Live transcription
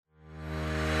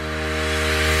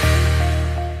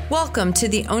Welcome to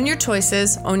the Own Your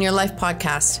Choices, Own Your Life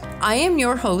podcast. I am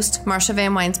your host, Marsha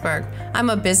Van Weinsberg. I'm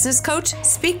a business coach,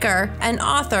 speaker, and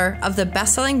author of the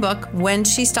best-selling book, When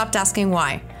She Stopped Asking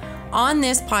Why. On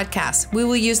this podcast, we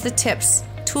will use the tips,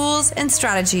 tools, and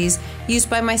strategies used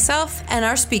by myself and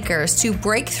our speakers to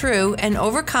break through and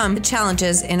overcome the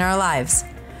challenges in our lives.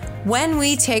 When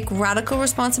we take radical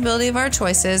responsibility of our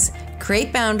choices,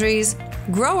 create boundaries,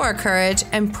 grow our courage,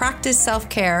 and practice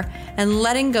self-care and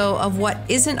letting go of what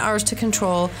isn't ours to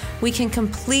control, we can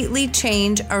completely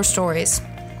change our stories.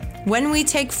 When we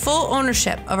take full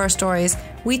ownership of our stories,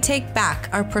 we take back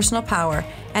our personal power,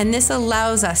 and this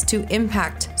allows us to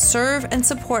impact, serve, and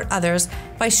support others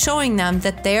by showing them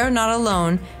that they are not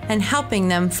alone and helping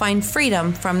them find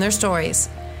freedom from their stories.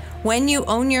 When you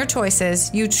own your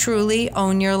choices, you truly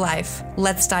own your life.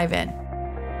 Let's dive in.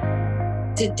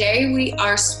 Today we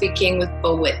are speaking with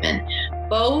Beau Whitman.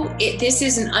 Beau, this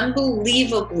is an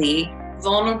unbelievably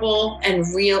vulnerable and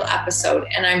real episode,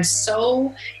 and I'm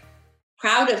so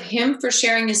proud of him for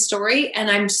sharing his story,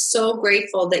 and I'm so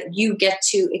grateful that you get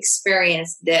to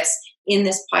experience this in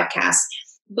this podcast.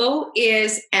 Beau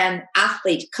is an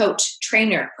athlete, coach,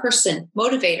 trainer, person,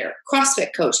 motivator, CrossFit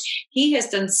coach. He has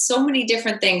done so many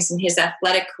different things in his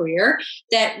athletic career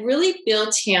that really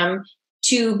built him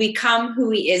to become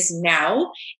who he is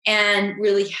now and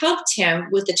really helped him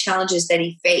with the challenges that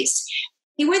he faced.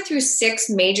 He went through 6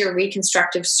 major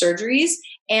reconstructive surgeries,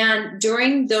 and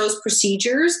during those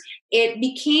procedures, it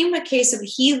became a case of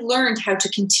he learned how to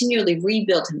continually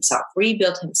rebuild himself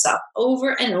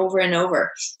over and over and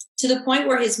over, to the point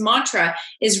where his mantra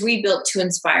is rebuilt to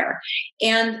inspire.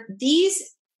 And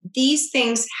these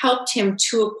things helped him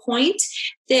to a point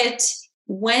that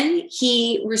when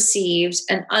he received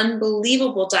an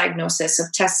unbelievable diagnosis of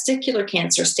testicular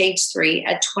cancer, stage 3,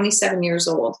 at 27 years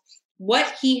old,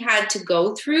 what he had to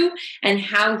go through and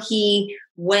how he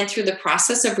went through the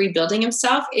process of rebuilding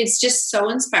himself, it's just so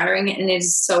inspiring and it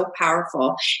is so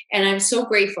powerful. And I'm so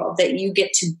grateful that you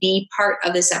get to be part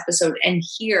of this episode and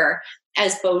hear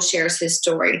as Beau shares his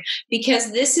story,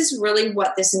 because this is really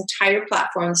what this entire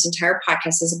platform, this entire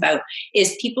podcast is about,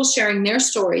 is people sharing their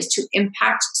stories to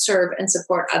impact, serve, and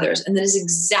support others. And that is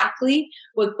exactly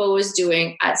what Beau is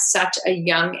doing at such a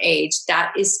young age.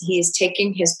 He is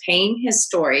taking his pain, his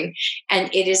story,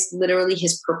 and it is literally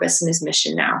his purpose and his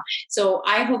mission now. So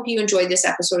I hope you enjoyed this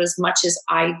episode as much as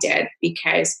I did,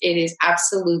 because it is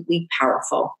absolutely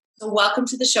powerful. So welcome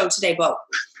to the show today, Beau.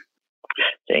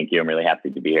 Thank you. I'm really happy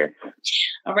to be here.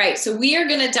 All right. So we are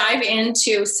going to dive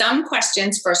into some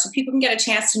questions first so people can get a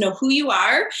chance to know who you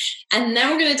are. And then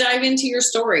we're going to dive into your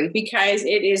story, because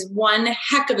it is one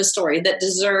heck of a story that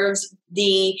deserves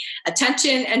the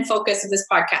attention and focus of this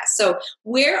podcast. So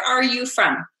where are you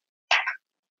from?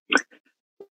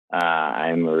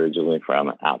 I'm originally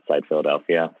from outside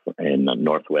Philadelphia in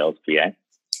North Wales, PA.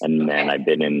 And then I've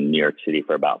been in New York City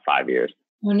for about 5 years.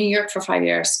 Oh, New York for 5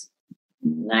 years.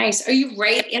 Nice. Are you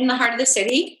right in the heart of the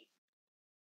city?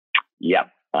 Yep.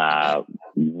 I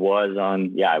was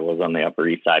on the Upper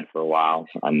East Side for a while,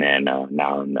 and then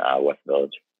now in West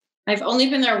Village. I've only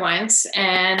been there once,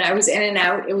 and I was in and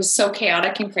out. It was so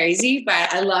chaotic and crazy,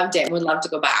 but I loved it. Would love to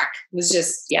go back. It was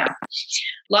just,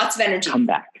 lots of energy. Come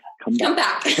back. I will come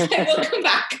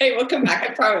back. I will come back.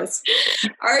 I promise.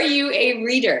 Are you a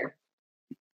reader?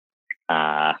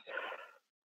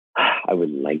 I would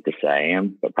like to say I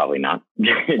am, but probably not.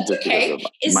 Just okay.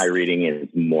 My reading is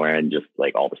more than just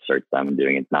like all the search that I'm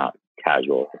doing. It's not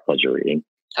casual pleasure reading.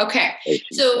 Okay.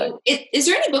 So is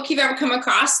there any book you've ever come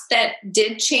across that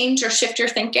did change or shift your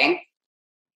thinking?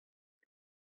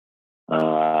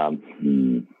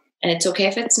 And it's okay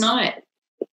if it's not.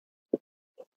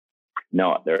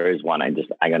 No, there is one. I'm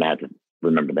going to have to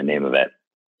remember the name of it.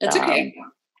 That's okay.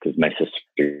 Because my sister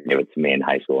gave it to me in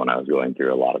high school, and I was going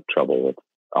through a lot of trouble with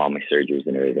all my surgeries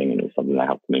and everything, and it was something that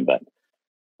helped me, but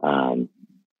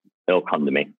it'll come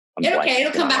to me.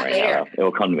 It'll come back later.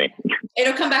 It'll come to me.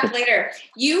 It'll come back later.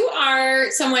 You are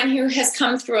someone who has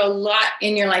come through a lot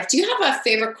in your life. Do you have a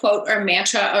favorite quote or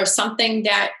mantra or something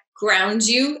that grounds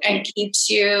you and keeps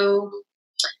you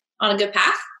on a good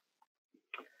path?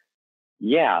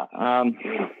 Yeah.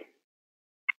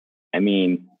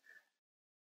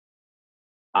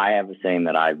 I have a saying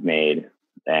that I've made,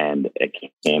 and it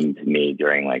came to me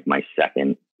during like my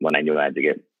second, when I knew I had to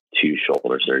get 2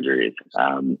 shoulder surgeries,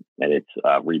 and it's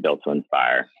rebuilt to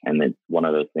inspire. And it's one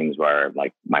of those things where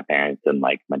like my parents and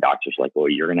like my doctors are like, well,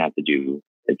 you're going to have to do,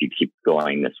 if you keep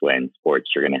going this way in sports,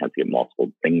 you're going to have to get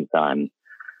multiple things done.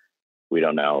 We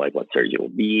don't know like what surgery will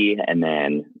be. And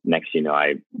then next,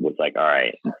 I was like, all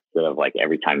right, instead of like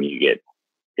every time you get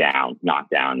knocked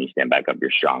down, you stand back up,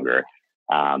 you're stronger.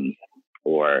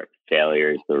 or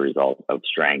failure is the result of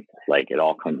strength. Like it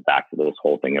all comes back to this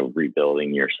whole thing of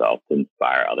rebuilding yourself to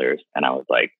inspire others. And I was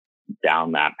like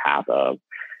down that path of,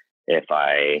 if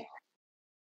I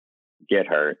get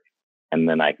hurt and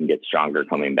then I can get stronger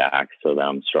coming back so that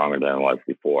I'm stronger than I was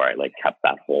before, I like kept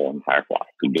that whole entire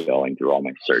philosophy going through all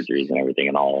my surgeries and everything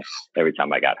and every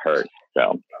time I got hurt.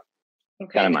 So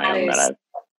kind of my own that I've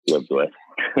lived with.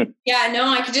 Yeah, no,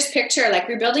 I can just picture like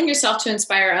rebuilding yourself to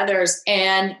inspire others.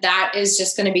 And that is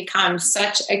just going to become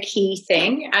such a key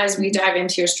thing as we dive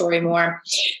into your story more.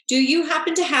 Do you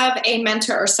happen to have a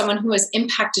mentor or someone who has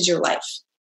impacted your life?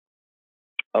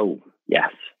 Oh,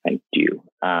 yes, I do.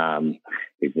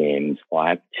 His name's, well, I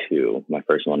have two. My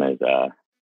first one is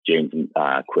James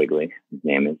Quigley. His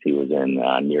name is, he was in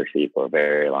New York City for a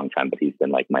very long time, but he's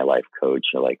been like my life coach,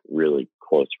 or like really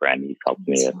close friend. He's helped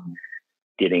me with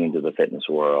getting into the fitness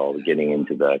world, getting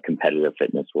into the competitive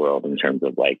fitness world in terms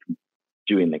of like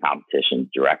doing the competitions,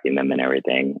 directing them and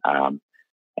everything. And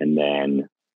then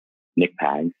Nick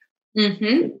Pags,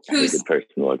 who's a good person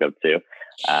to look up to.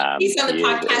 He's on the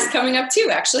podcast coming up too,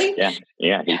 actually.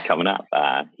 Yeah, he's coming up.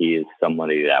 He is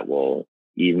somebody that will,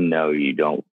 even though you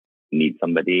don't need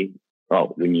somebody,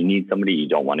 when you need somebody, you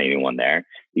don't want anyone there.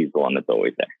 He's the one that's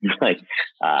always there.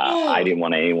 I didn't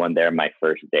want anyone there my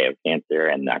first day of cancer,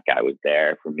 and that guy was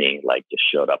there for me. Like, just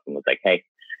showed up and was like, "Hey,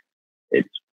 it's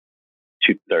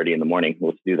 2:30 in the morning.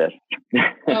 Let's do this."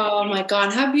 Oh my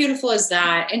God, how beautiful is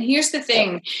that? And here's the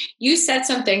thing: you said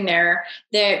something there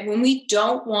that when we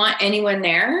don't want anyone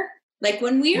there. Like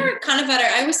when we are kind of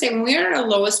I would say when we are at our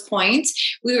lowest point,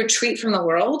 we retreat from the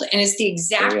world, and it's the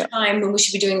exact time when we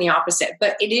should be doing the opposite.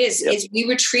 But it's we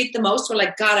retreat the most. We're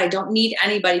like, God, I don't need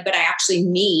anybody, but I actually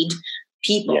need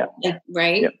people,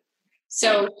 right? Yep.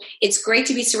 So it's great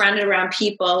to be surrounded around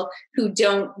people who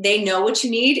they know what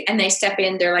you need and they step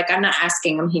in. They're like, I'm not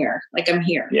asking, I'm here. Like, I'm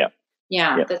here.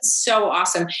 Yeah, that's so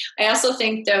awesome. I also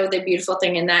think, though, the beautiful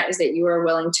thing in that is that you are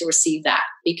willing to receive that,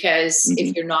 because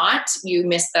if you're not, you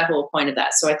miss the whole point of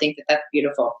that. So I think that that's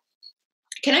beautiful.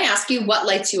 Can I ask you what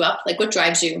lights you up? Like, what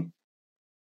drives you?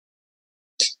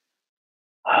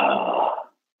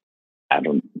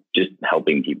 Just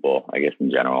helping people, I guess,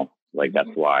 in general. Like, that's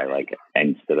why, like,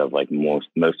 instead of like most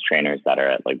trainers that are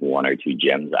at like one or two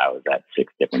gyms, I was at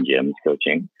 6 different gyms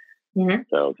coaching.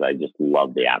 So I just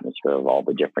love the atmosphere of all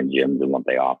the different gyms and what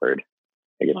they offered.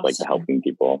 I guess like the helping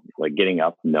people, like getting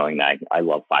up, knowing that I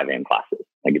love 5 a.m. classes.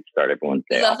 I get to start everyone's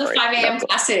day. Love the 5 a.m.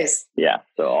 classes. Yeah.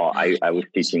 So I was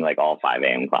teaching like all 5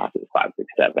 a.m. classes, 5, 6,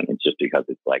 7. It's just because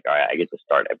it's like, all right, I get to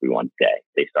start everyone's day.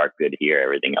 They start good here.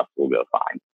 Everything else will go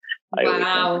fine.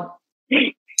 Wow.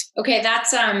 Okay,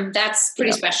 that's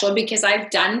pretty special, because I've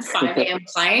done 5 a.m.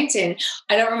 clients and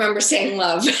I don't remember saying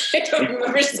love. I don't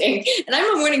remember saying, and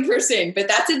I'm a morning person, but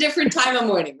that's a different time of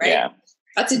morning, right? Yeah.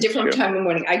 That's a different time of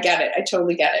morning. I get it. I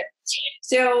totally get it.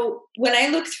 So when I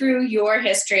look through your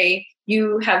history,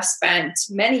 you have spent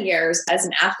many years as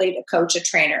an athlete, a coach, a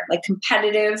trainer, like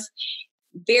competitive,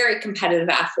 very competitive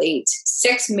athlete,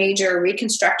 6 major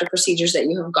reconstructive procedures that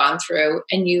you have gone through,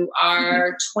 and you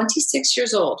are 26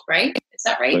 years old, right? Is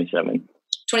that right? 27.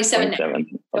 27.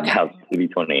 Okay. About to be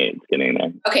 28. It's getting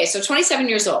there. Okay. So 27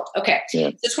 years old. Okay. Yeah.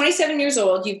 So 27 years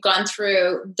old, you've gone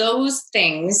through those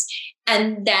things,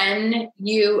 and then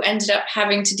you ended up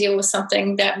having to deal with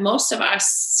something that most of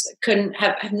us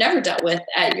have never dealt with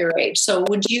at your age. So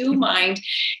would you mind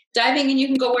diving in? You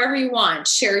can go wherever you want.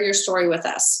 Share your story with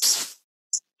us.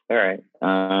 All right.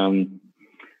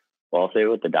 Well, I'll say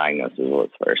what the diagnosis was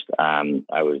first.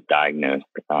 I was diagnosed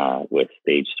with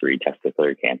stage 3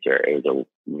 testicular cancer. It was a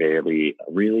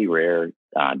really rare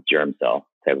germ cell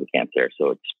type of cancer,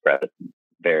 so it spread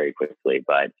very quickly.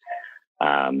 But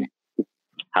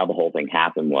how the whole thing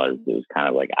happened was it was kind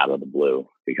of like out of the blue,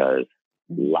 because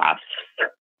last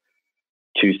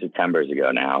 2 Septembers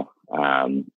ago now,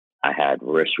 I had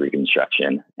wrist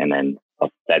reconstruction, and then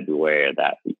February of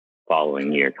that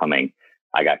following year coming,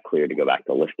 I got cleared to go back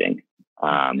to lifting,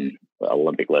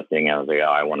 Olympic lifting. I was like,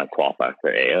 I want to qualify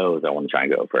for AOs. I want to try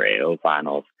and go for AO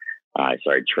finals. I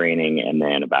started training, and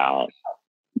then about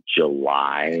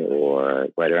July, or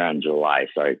right around July, I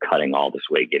started cutting all this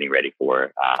weight, getting ready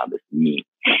for this meet,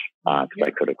 because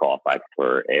I could have qualified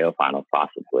for AO finals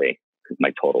possibly, because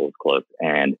my total was close.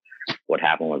 And what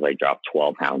happened was I dropped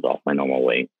 12 pounds off my normal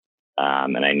weight.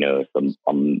 And I noticed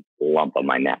a lump on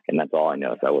my neck, and that's all I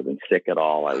noticed. I wasn't sick at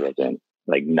all. I wasn't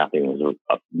like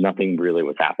nothing really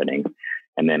was happening.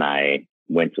 And then I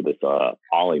went to this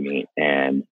Ollie meet,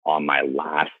 and on my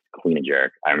last clean and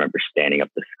jerk, I remember standing up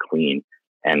this clean,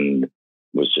 and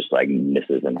was just like, this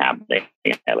isn't happening.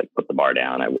 I like put the bar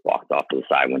down. I walked off to the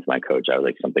side, went to my coach. I was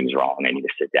like, something's wrong. I need to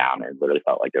sit down. And it literally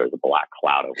felt like there was a black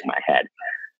cloud over my head.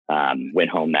 Went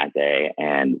home that day.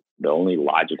 And the only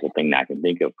logical thing that I can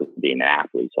think of was being an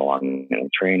athlete so long and a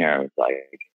trainer. I was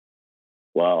like,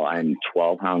 well, I'm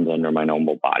 12 pounds under my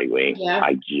normal body weight. Yeah.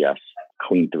 I just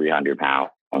cleaned 300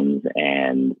 pounds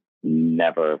and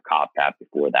never caught that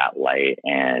before that light.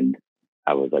 And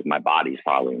I was like, my body's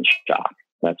probably in shock.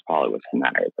 That's probably what's the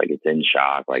matter. It's like, it's in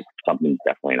shock. Like, something's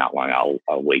definitely not wrong.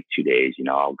 I'll wait 2 days,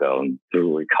 I'll go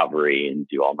through recovery and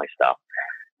do all my stuff.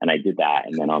 And I did that.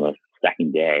 And then on the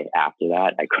second day after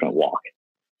that, I couldn't walk.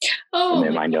 Oh, and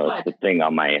then I noticed the thing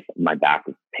on my back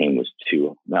pain was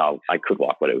I could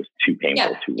walk, but it was too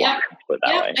painful to walk. Put it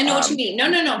that way. I know what you mean. No.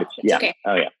 It's okay.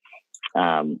 Oh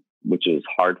yeah. Which is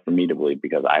hard for me to believe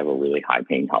because I have a really high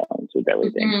pain tolerance with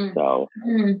everything. Mm-hmm. So,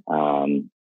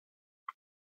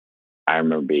 I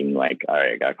remember being like, all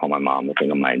right, I gotta call my mom. The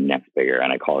thing on my neck's bigger.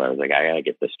 And I called her. I was like, I gotta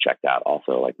get this checked out.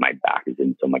 Also, like, my back is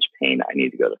in so much pain. I need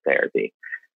to go to therapy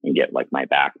and get like my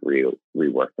back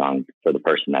reworked on for the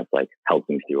person that's like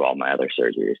helping through all my other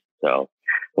surgeries. So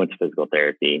went to physical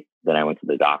therapy. Then I went to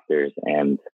the doctors,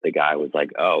 and the guy was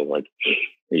like, oh, like,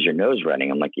 is your nose running?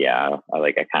 I'm like, yeah.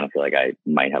 I kind of feel like I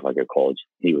might have like a cold.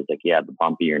 He was like, yeah, the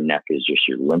bump of your neck is just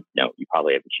your lymph node. You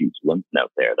probably have a huge lymph node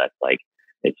there. That's like,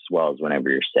 it swells whenever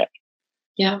you're sick.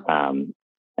 Yeah.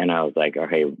 And I was like,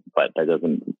 okay, but that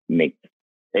doesn't make,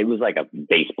 it was like a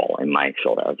baseball in my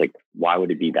shoulder. I was like, why would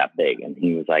it be that big? And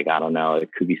he was like, I don't know.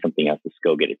 It could be something else. Let's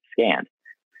go get it scanned.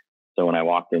 So when I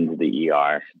walked into the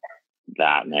ER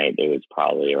that night, it was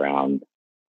probably around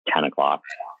 10 o'clock.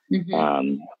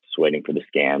 Mm-hmm. Just waiting for the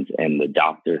scans. And the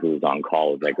doctor who was on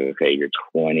call was like, okay, you're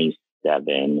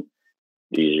 27.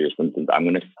 These are your symptoms. I'm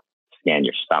going to scan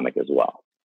your stomach as well.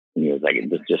 And he was like,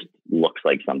 this just looks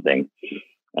like something.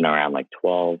 And around like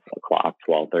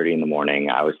 12:30 in the morning,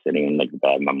 I was sitting in like the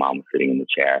bed. My mom was sitting in the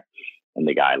chair, and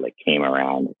the guy like came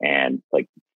around, and like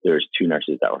there's two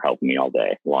nurses that were helping me all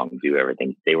day long, do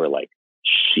everything. They were like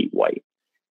sheet white.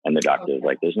 And the doctor was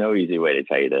like, there's no easy way to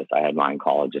tell you this. I had my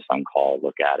oncologist on call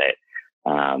look at it.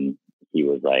 He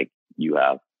was like, you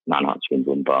have non-Hodgkin's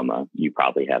lymphoma. You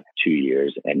probably have 2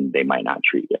 years and they might not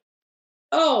treat you.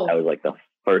 Oh, that was like the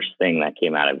first thing that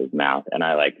came out of his mouth. And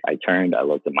I turned, I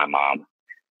looked at my mom.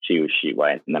 She was sheet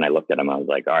white. And then I looked at him. I was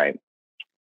like, all right,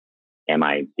 am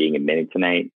I being admitted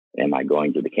tonight? Am I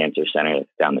going to the cancer center that's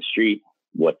down the street?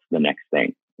 What's the next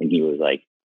thing? And he was like,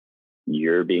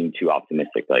 you're being too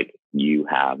optimistic. Like, you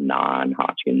have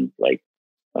non-Hodgkin's like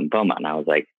lymphoma. And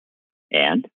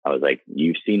I was like,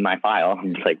 you've seen my file.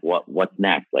 I'm like, what's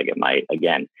next? Like,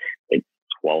 again, it's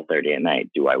 12:30 at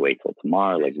night. Do I wait till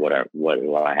tomorrow? Like, what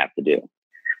do I have to do?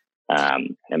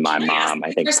 And my mom,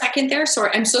 I think, for a second there.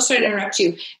 Sorry, I'm so sorry to interrupt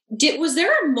you. Was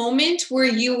there a moment where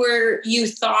you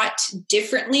thought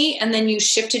differently and then you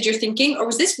shifted your thinking, or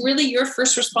was this really your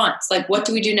first response? Like, what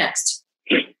do we do next?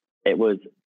 It was,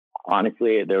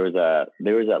 honestly, there was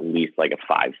at least like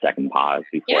a 5-second pause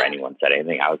before anyone said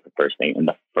anything. I was the first thing. And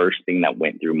the first thing that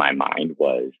went through my mind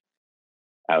was,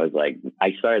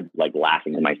 I started like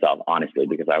laughing to myself, honestly,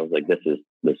 because I was like, this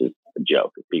is a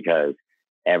joke, because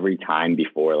every time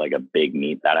before like a big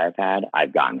meet that I've had,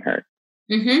 I've gotten hurt.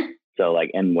 Mm-hmm. So like,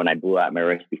 and when I blew out my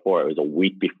wrist before, it was a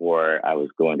week before I was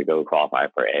going to go qualify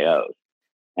for AOs.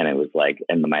 And it was like,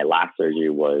 and my last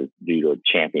surgery was due to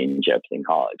championships in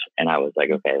college. And I was like,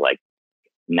 okay, like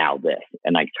now this.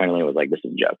 And I internally was like, this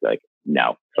is a joke. Like,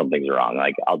 no, something's wrong.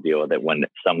 Like, I'll deal with it when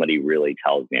somebody really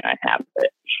tells me I have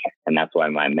it. And that's why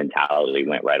my mentality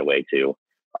went right away to,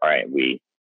 all right,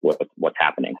 what's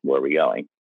happening? Where are we going?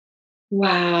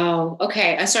 Wow.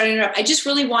 Okay. I'm sorry to interrupt. I just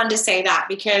really wanted to say that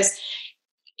because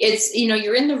it's,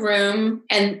 you're in the room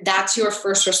and that's your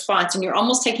first response, and you're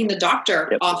almost taking the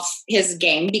doctor off his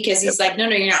game because he's like, no,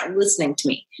 you're not listening to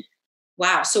me.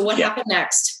 Wow. So what happened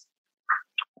next?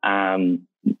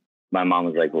 My mom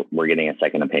was like, we're getting a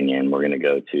second opinion. We're going to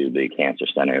go to the cancer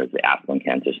center. It was the Aspen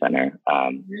Cancer Center,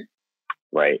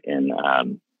 right in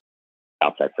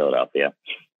outside Philadelphia.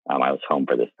 I was home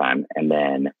for this time. And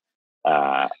then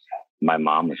my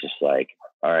mom was just like,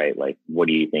 all right, like, what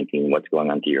are you thinking? What's going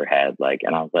on through your head? Like,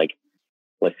 and I was like,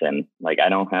 listen, like, I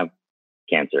don't have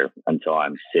cancer until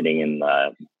I'm sitting in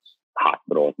the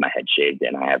hospital with my head shaved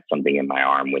and I have something in my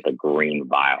arm with a green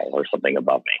vial or something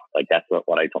above me. Like, that's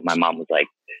what I told my mom. Was like,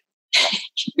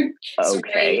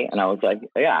 okay. And I was like,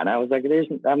 yeah. And I was like,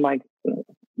 I'm like,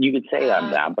 you could say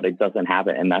that, but it doesn't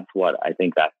happen. And that's what I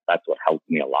think that's what helped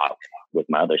me a lot with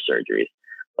my other surgeries.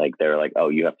 Like, they're like, oh,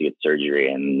 you have to get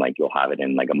surgery and like, you'll have it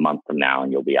in like a month from now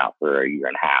and you'll be out for a year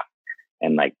and a half.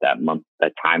 And like that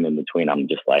time in between, I'm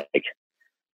just like,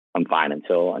 I'm fine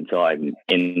until I'm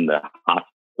in the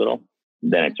hospital.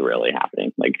 Then it's really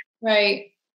happening. Like, right.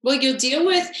 Well, you'll deal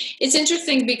with, it's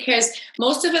interesting because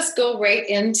most of us go right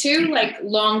into like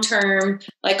long-term,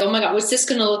 like, oh my God, what's this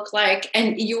going to look like?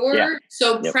 And you're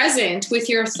so present with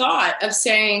your thought of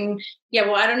saying, yeah,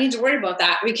 well, I don't need to worry about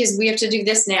that because we have to do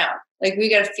this now. Like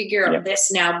we got to figure out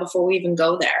this now before we even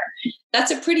go there. That's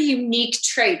a pretty unique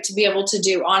trait to be able to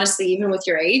do, honestly, even with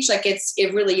your age. Like it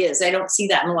really is. I don't see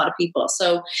that in a lot of people.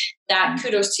 So that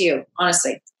kudos to you,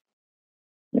 honestly.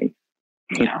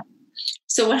 Yeah.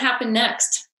 So what happened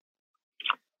next?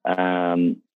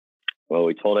 Well,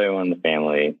 we told everyone in the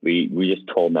family. We just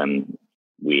told them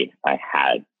I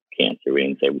had cancer. We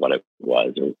didn't say what it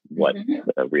was or what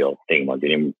the real thing was.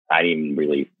 I didn't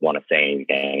really want to say anything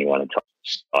to anyone until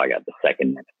I got the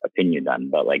second opinion done.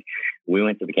 But like, we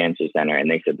went to the cancer center and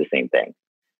they said the same thing.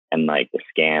 And like the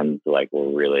scans like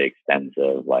were really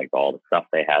extensive, like all the stuff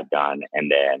they had done,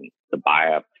 and then the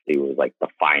biopsy was like the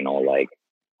final like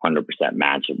 100%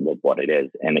 match with what it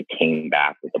is. And it came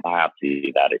back with the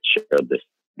biopsy that it showed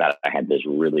that I had this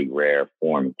really rare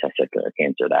form of testicular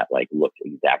cancer that like looked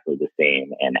exactly the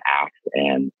same and acts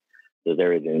and does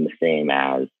everything the same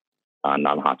as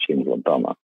non-Hodgkin's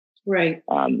lymphoma. Right.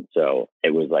 So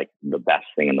it was like the best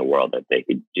thing in the world that they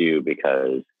could do,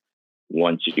 because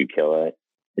once you kill it,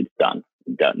 it's done.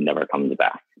 It never comes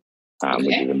back,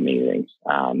 which is amazing.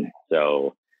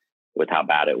 So with how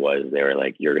bad it was, they were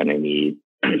like, you're going to need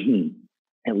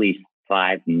at least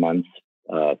 5 months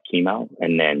of chemo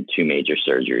and then 2 major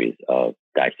surgeries of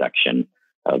dissection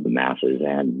of the masses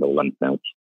and the lymph nodes.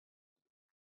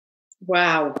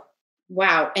 Wow.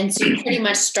 And so you pretty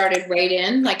much started right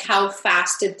in, like how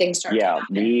fast did things start? Yeah,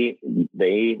 they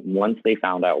once they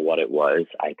found out what it was,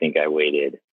 I think it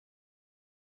was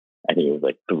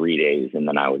like 3 days, and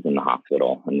then I was in the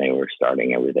hospital and they were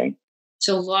starting everything.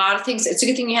 So a lot of things, it's a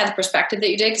good thing you had the perspective that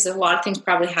you did, because a lot of things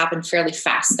probably happened fairly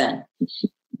fast then.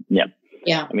 Yep.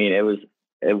 Yeah. I mean,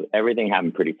 everything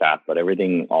happened pretty fast, but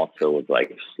everything also was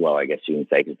like slow, I guess you can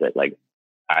say, because that like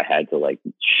I had to like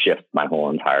shift my whole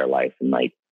entire life in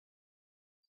like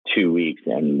 2 weeks.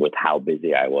 And with how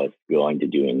busy I was, going to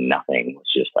doing nothing was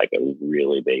just like a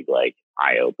really big like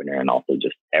eye opener. And also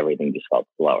just everything just felt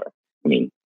slower. I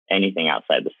mean, anything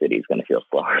outside the city is going to feel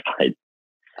slower. But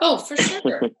oh, for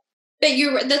sure.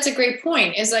 But that's a great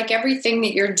point, is like everything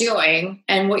that you're doing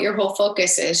and what your whole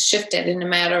focus is shifted in a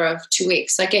matter of 2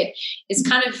 weeks. Like it's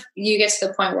kind of, you get to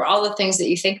the point where all the things that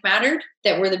you think mattered,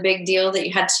 that were the big deal that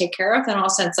you had to take care of, then all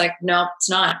of a sudden it's like, no, it's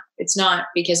not. It's not,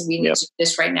 because we need to do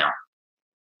this right now.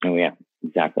 Oh yeah,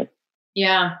 exactly.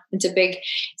 Yeah, it's a big,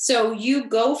 so you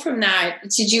go from that.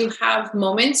 Did you have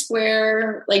moments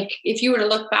where, like, if you were to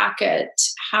look back at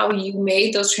how you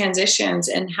made those transitions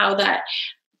and how that,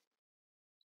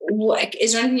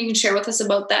 is there anything you can share with us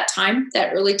about that time,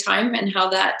 that early time, and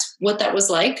what that was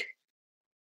like?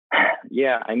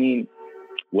 Yeah, I mean,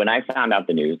 when I found out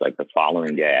the news, like the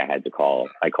following day, I called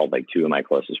like 2 of my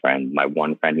closest friends. My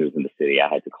one friend who was in the city, I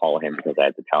had to call him because I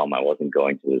had to tell him I wasn't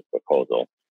going to his proposal,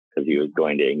 because he was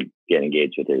going to get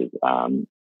engaged with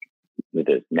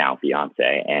his now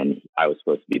fiance, and I was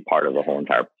supposed to be part of the whole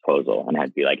entire proposal. And I had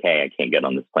to be like, hey, I can't get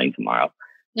on this plane tomorrow.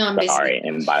 No, I'm sorry.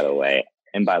 And by the way,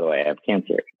 I have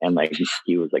cancer. And like,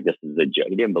 he was like, this is a joke.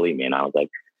 He didn't believe me. And I was like,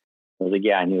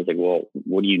 yeah. And he was like, well,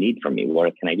 what do you need from me?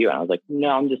 What can I do? And I was like, no,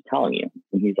 I'm just telling you.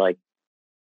 And he's like,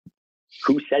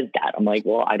 who says that? I'm like,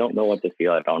 well, I don't know what to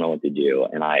feel. I don't know what to do.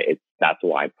 And that's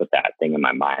why I put that thing in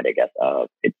my mind, I guess, of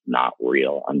it's not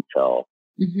real until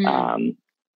I'm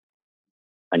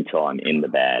in the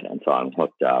bed, until I'm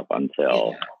hooked up,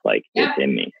 until it's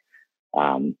in me.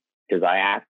 Because I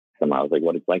asked them, I was like,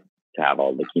 what it's like to have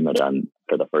all the chemo done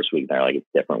for the first week. They're like, it's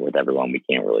different with everyone. We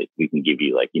can give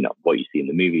you like, what you see in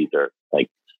the movies, or like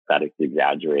that it's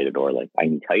exaggerated, or like, I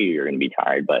can tell you're going to be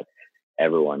tired, but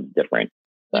everyone's different.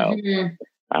 So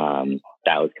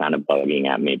that was kind of bugging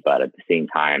at me. But at the same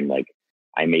time, like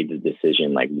I made the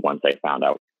decision, like once I found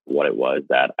out what it was,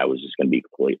 that I was just going to be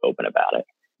completely open about it.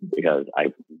 Because I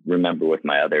remember with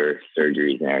my other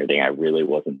surgeries and everything, I really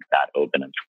wasn't that open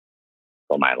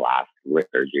until my last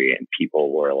surgery. And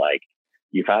people were like,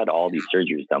 you've had all these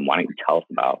surgeries done. Why don't you tell us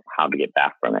about how to get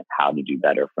back from it, how to do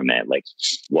better from it, like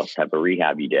what type of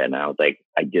rehab you did? And I was like,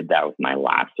 I did that with my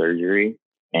last surgery,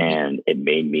 and it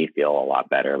made me feel a lot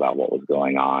better about what was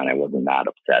going on. I wasn't that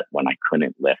upset when I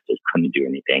couldn't lift or couldn't do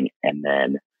anything. And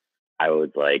then I was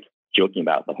like joking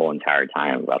about the whole entire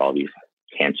time about all these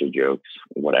cancer jokes,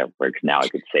 whatever. Because now I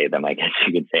could say them. I guess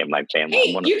you could say in my family.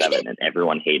 I'm one of 7, and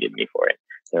everyone hated me for it.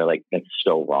 They're like, that's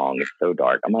so wrong. It's so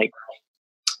dark. I'm like,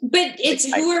 But it's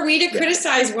who are we to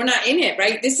criticize? We're not in it,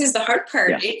 right? This is the hard part.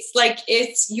 Yeah. It's like,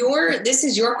 this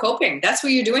is your coping. That's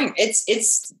what you're doing.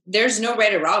 There's no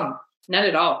right or wrong. Not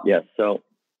at all. Yeah. So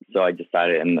I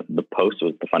decided, and the post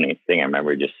was the funniest thing. I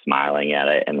remember just smiling at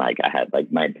it, and like I had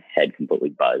like my head completely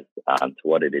buzzed to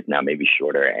what it is now, maybe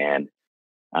shorter. And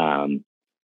I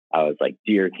was like,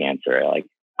 "Dear cancer, like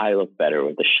I look better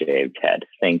with a shaved head.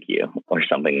 Thank you," or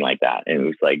something like that. And it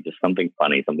was like just something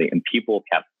funny, and people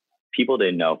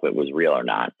didn't know if it was real or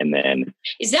not. And then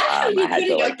is that how you put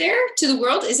it out there to the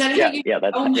world? Is that how you? Yeah,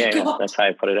 that's how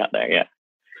I put it out there. Yeah.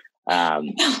 Oh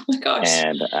my gosh.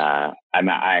 And I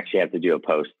actually have to do a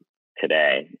post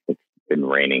today. It's been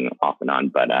raining off and on,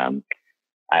 but I'm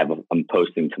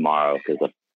posting tomorrow because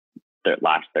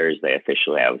last Thursday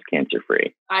officially I was cancer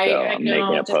free. So I'm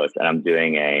making a post, and I'm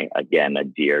doing a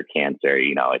Dear Cancer.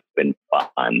 You know, it's been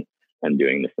fun. I'm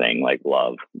doing this thing like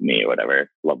love me or whatever,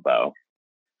 love Bo.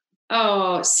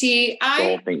 Oh, see, the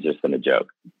whole thing's just been a joke.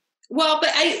 Well, but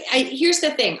I here's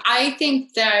the thing. I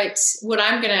think that what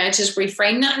I'm going to just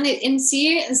reframe that and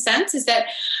see it in a sense is that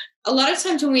a lot of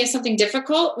times when we have something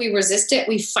difficult, we resist it,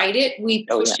 we fight it, we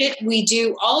push it, we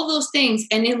do all those things.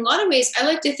 And in a lot of ways, I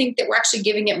like to think that we're actually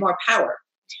giving it more power.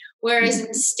 Whereas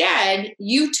instead,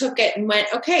 you took it and went,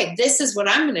 okay, this is what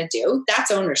I'm going to do.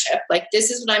 That's ownership. Like, this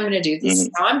is what I'm going to do. This is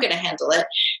how I'm going to handle it.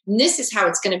 And this is how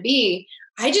it's going to be.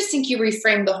 I just think you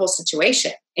reframed the whole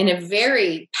situation in a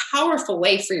very powerful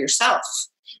way for yourself,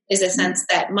 is a sense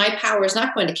that my power is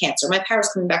not going to cancer. My power is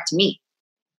coming back to me.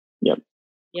 Yep.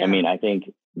 Yeah. I mean, I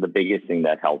think the biggest thing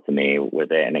that helped me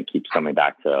with it, and it keeps coming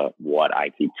back to what I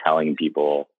keep telling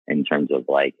people in terms of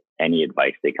like any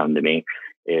advice they come to me,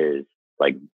 is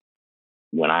like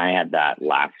when I had that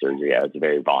last surgery, I was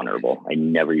very vulnerable. I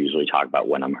never usually talk about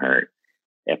when I'm hurt.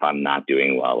 If I'm not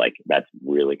doing well, like that's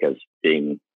really because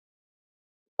being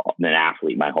an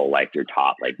athlete my whole life, you're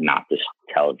taught like not to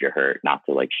tell if you're hurt, not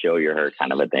to like show you're hurt,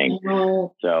 kind of a thing.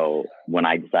 So when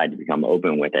I decided to become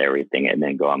open with everything and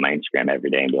then go on my Instagram every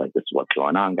day and be like, this is what's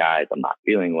going on, guys, I'm not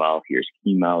feeling well, here's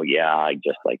chemo, I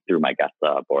just like threw my guts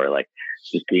up, or like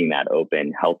just being that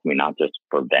open helped me, not just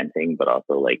for venting, but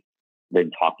also like then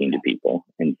talking to people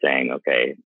and saying,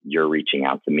 okay, you're reaching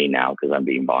out to me now because I'm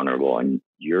being vulnerable and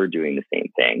you're doing the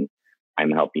same thing. I'm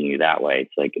helping you that way.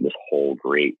 It's like this whole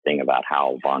great thing about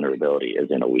how vulnerability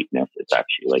isn't a weakness. It's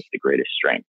actually like the greatest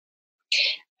strength.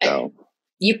 So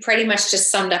you pretty much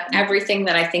just summed up everything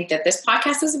that I think that this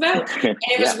podcast is about. And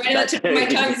it was right on the tip of my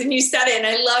tongue, and you said it, and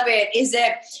I love it, is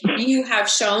that you have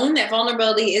shown that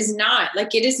vulnerability is not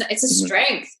like it is. It's a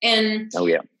strength. And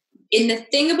and the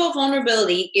thing about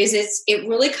vulnerability is it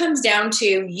really comes down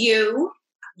to you,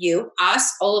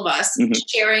 us, all of us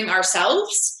sharing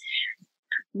ourselves.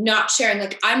 Not sharing,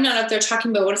 like I'm not out there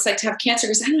talking about what it's like to have cancer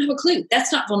because I don't have a clue.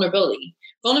 That's not vulnerability.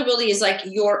 Vulnerability is like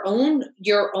your own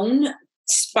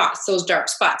spots, those dark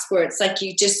spots where it's like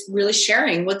you just really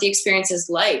sharing what the experience is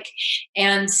like,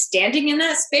 and standing in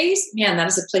that space, man, that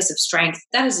is a place of strength.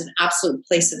 That is an absolute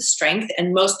place of strength.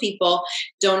 And most people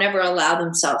don't ever allow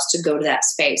themselves to go to that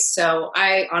space. So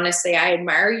I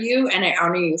admire you and I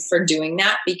honor you for doing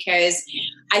that, because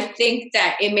I think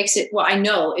that I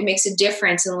know it makes a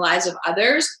difference in the lives of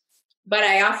others, but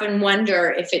I often wonder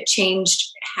if it changed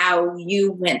how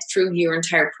you went through your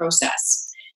entire process.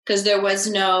 Because there was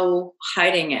no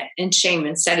hiding it and shame.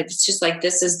 Instead, it's just like,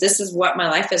 this is what my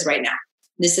life is right now.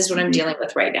 This is what I'm dealing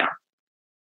with right now.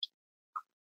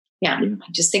 Yeah.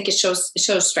 I just think it shows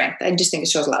strength. I just think it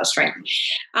shows a lot of strength.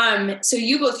 So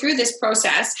you go through this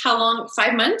process. How long?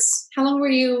 5 months? How long were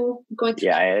you going through?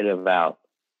 Yeah, I had about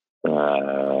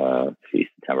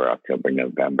September, October,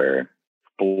 November,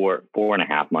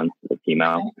 4.5 months of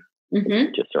chemo,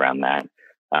 just around that.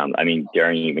 I mean,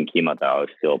 during even chemo, though, I was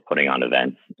still putting on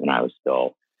events, and I was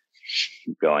still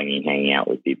going and hanging out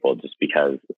with people just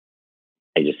because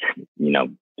I just,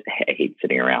 I hate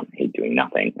sitting around, I hate doing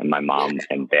nothing. And my mom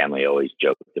and family always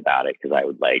joked about it because I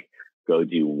would like go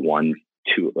do 1,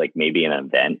 2, like maybe an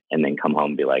event and then come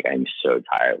home and be like, I'm so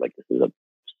tired. Like, this is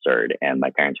absurd. And my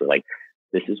parents were like,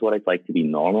 this is what it's like to be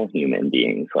normal human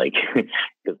beings. Like,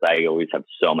 because I always have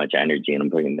so much energy, and I'm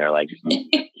thinking they're like,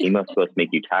 chemo's supposed to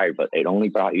make you tired, but it only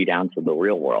brought you down to the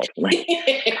real world. Like,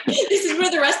 this is where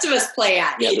the rest of us play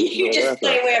at. You just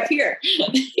play way up here.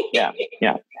 Yeah.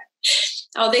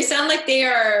 Oh, they sound like they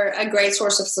are a great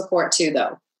source of support too,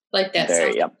 though. Like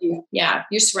that.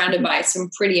 You're surrounded by some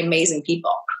pretty amazing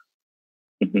people.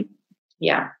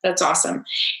 Yeah, that's awesome.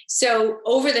 So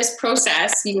over this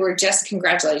process, you were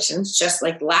congratulations, just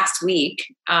like last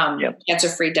week,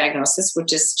 cancer-free diagnosis,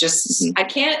 which is just, I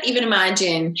can't even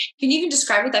imagine. Can you even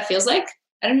describe what that feels like?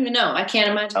 I don't even know. I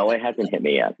can't imagine. Oh, it hasn't hit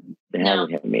me yet. It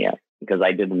hasn't hit me yet. because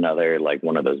I did another, like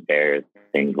one of those bear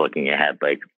things looking ahead,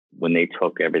 like when they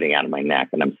took everything out of my neck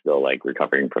and I'm still like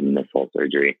recovering from this whole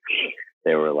surgery,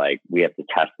 they were like, we have to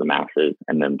test the masses.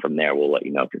 And then from there, we'll let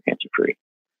you know if you're cancer free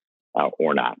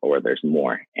or not, or there's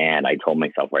more. And I told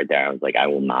myself right there, I was like, I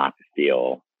will not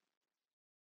feel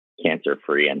cancer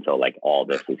free until like all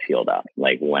this is healed up.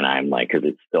 Like when I'm like, cause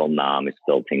it's still numb, it's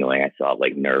still tingling. I still have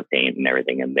like nerve pain and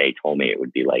everything. And they told me it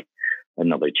would be like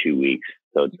another 2 weeks.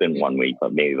 So it's been 1 week,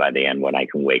 but maybe by the end when I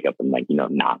can wake up and like, you know,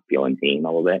 not feeling pain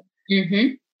a little bit,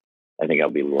 I think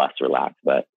I'll be less relaxed,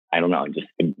 but I don't know.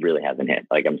 It really hasn't hit.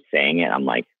 Like I'm saying it, I'm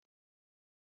like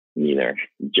neither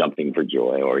jumping for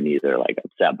joy or neither like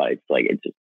upset, but it's like, it's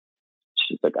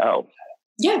just like, oh,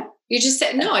 yeah, you just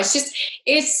said, no,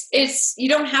 it's, you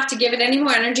don't have to give it any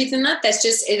more energy than that. That's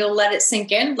just, it'll let it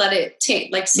sink in, let it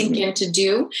take, like sink in to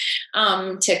do,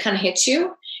 to kind of hit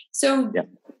you. So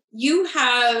you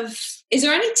have, is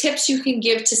there any tips you can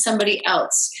give to somebody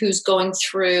else who's going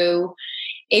through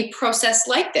a process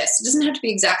like this? It doesn't have to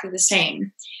be exactly the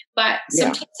same, but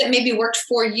some tips that maybe worked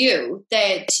for you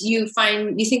that you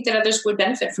think that others would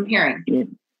benefit from hearing.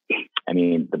 I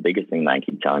mean, the biggest thing that I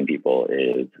keep telling people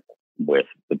is with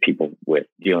the people with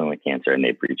dealing with cancer and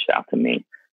they've reached out to me,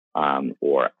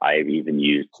 or I've even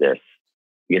used this,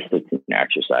 I guess it's an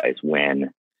exercise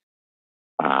when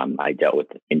I dealt with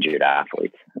injured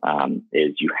athletes,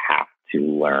 is you have to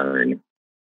learn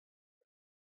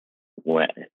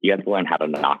how to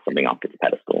knock something off its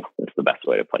pedestal. That's the best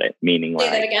way to put it. Meaning, say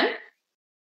that again.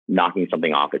 Knocking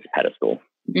something off its pedestal,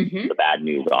 the bad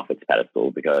news off its pedestal.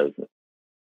 Because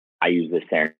I use this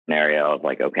scenario of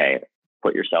like, okay,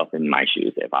 put yourself in my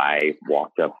shoes. If I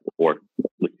walked up, or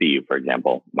let's be you, for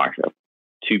example, Marsha,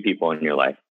 2 people in your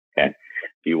life. Okay,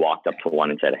 if you walked up to one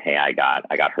and said, "Hey, I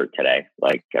got hurt today.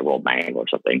 Like I rolled my ankle or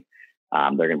something,"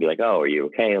 they're gonna be like, "Oh, are you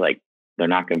okay?" Like they're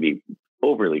not gonna be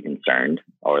overly concerned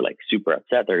or like super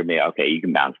upset. They're gonna be, "Okay, you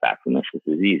can bounce back from this. This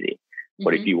is easy."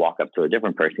 But if you walk up to a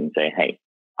different person and say, "Hey,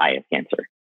 I have cancer,"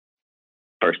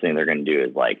 first thing they're gonna do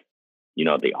is like, you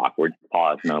know, the awkward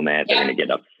pause moment. They're going to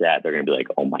get upset. They're going to be like,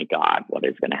 oh my God, what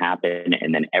is going to happen?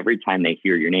 And then every time they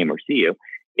hear your name or see you,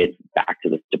 it's back to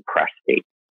this depressed state.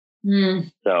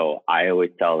 So I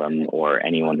always tell them, or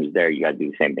anyone who's there, you got to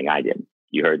do the same thing I did.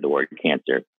 You heard the word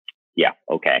cancer. Yeah.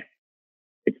 Okay.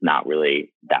 It's not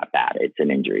really that bad. It's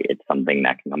an injury. It's something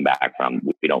that can come back from.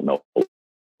 We don't know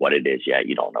what it is yet.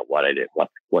 You don't know what it is,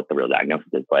 what the real diagnosis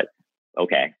is, but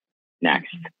okay,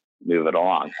 next. Move it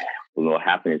along. What will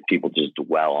happen is people just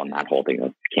dwell on that whole thing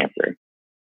of cancer.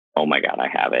 Oh my God, I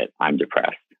have it. I'm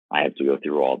depressed. I have to go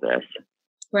through all this.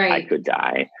 Right. I could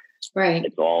die. Right.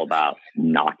 It's all about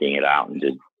knocking it out and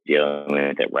just dealing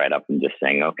with it right up and just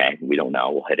saying, okay, we don't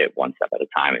know. We'll hit it one step at a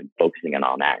time and focusing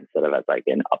on that instead of as like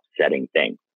an upsetting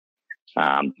thing.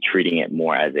 Treating it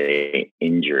more as a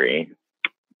injury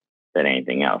than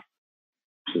anything else.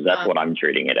 So that's what I'm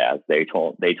treating it as. They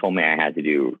told me I had to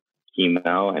do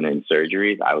chemo and then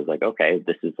surgeries. I was like, okay,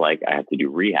 this is like, I have to do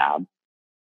rehab,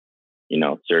 you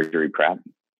know, surgery prep,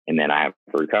 and then I have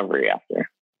recovery after.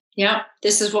 Yeah.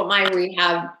 This is what my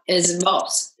rehab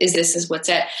involves, this is what's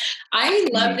it. I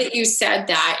love that you said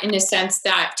that in a sense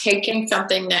that taking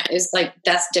something that is like,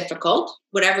 that's difficult,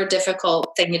 whatever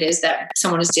difficult thing it is that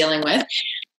someone is dealing with,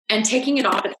 and taking it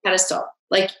off its pedestal.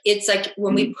 Like, it's like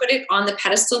when we put it on the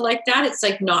pedestal like that, it's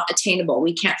like not attainable.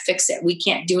 We can't fix it. We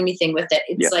can't do anything with it.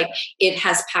 It's like it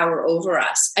has power over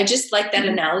us. I just like that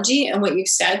analogy and what you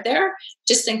said there.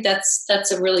 Just think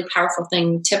that's a really powerful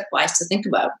thing, tip-wise, to think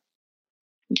about.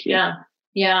 Yeah.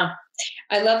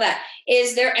 I love that.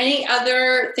 Is there any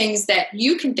other things that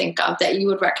you can think of that you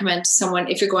would recommend to someone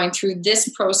if you're going through this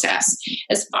process,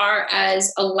 as far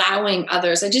as allowing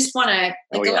others? I just want to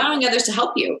allowing others to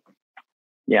help you.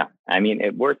 Yeah. I mean,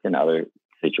 it works in other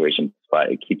situations,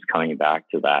 but it keeps coming back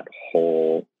to that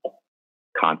whole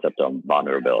concept of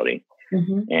vulnerability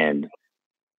and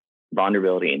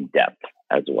vulnerability in depth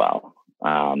as well.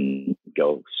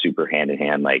 Go super hand in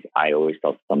hand. Like I always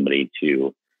tell somebody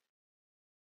to,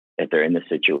 if they're in the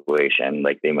situation,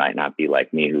 like they might not be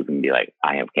like me who can be like,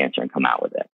 I have cancer and come out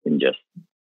with it and just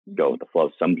go with the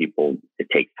flow. Some people, it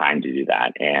takes time to do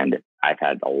that. And I've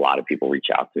had a lot of people reach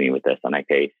out to me with this and I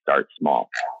say, start small.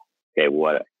 Okay.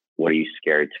 What are you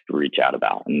scared to reach out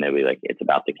about? And they'll be like, it's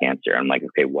about the cancer. I'm like,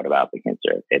 okay, what about the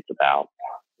cancer? It's about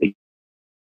the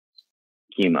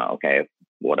chemo. Okay.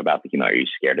 What about the chemo? Are you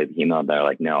scared of the chemo? They're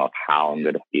like, no, of how I'm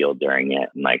going to feel during it.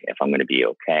 And like, if I'm going to be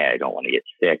okay, I don't want to get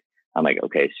sick. I'm like,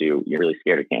 okay, so you're really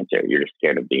scared of cancer. You're just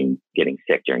scared of getting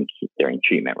sick during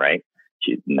treatment, right?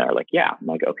 And they're like, yeah. I'm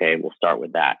like, okay, we'll start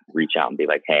with that. Reach out and be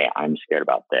like, hey, I'm scared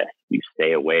about this. You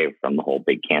stay away from the whole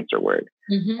big cancer word.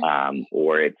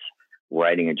 Or it's,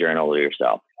 writing a journal to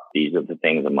yourself. These are the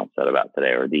things I'm upset about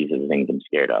today, or these are the things I'm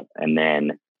scared of. And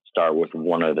then start with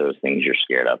one of those things you're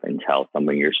scared of and tell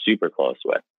someone you're super close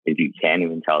with. If you can't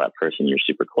even tell that person you're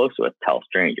super close with, tell a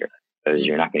stranger, because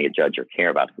you're not going to get judged or care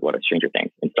about what a stranger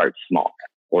thinks. And start small,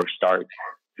 or start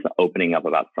opening up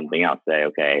about something else. Say,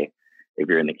 okay, if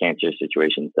you're in the cancer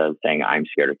situation, instead of saying I'm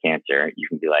scared of cancer, you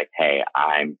can be like, hey,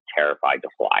 I'm terrified to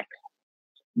fly.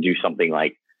 Do something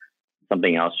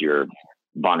else you're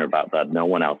vulnerable about that no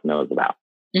one else knows about.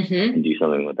 Mm-hmm. And do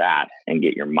something with that and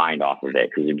get your mind off of it.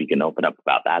 Because if you can open up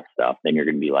about that stuff, then you're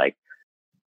going to be like,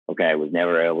 okay, I was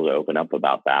never able to open up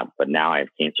about that, but now I have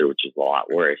cancer, which is a lot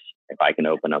worse. If I can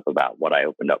open up about what I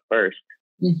opened up first,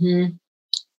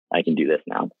 I can do this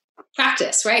now.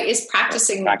 Practice, right? Is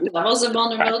practicing levels of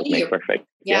vulnerability. Perfect.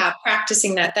 Yeah,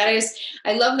 practicing that. That is,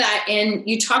 I love that. And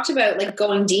you talked about like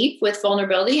going deep with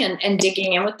vulnerability and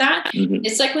digging in with that. Mm-hmm.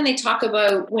 It's like when they talk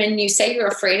about when you say you're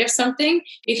afraid of something,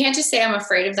 you can't just say I'm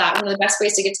afraid of that. One of the best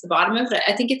ways to get to the bottom of it,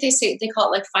 I think if they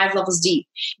call it like 5 levels deep.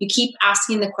 You keep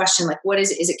asking the question, like, what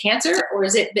is it? Is it cancer, or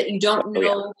is it that you don't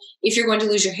know if you're going to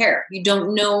lose your hair? You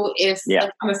don't know if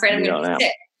like, I'm afraid I'm going to be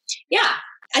sick. Yeah.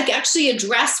 Like actually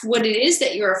address what it is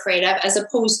that you're afraid of, as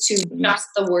opposed to just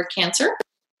the word cancer.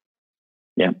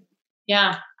 Yeah.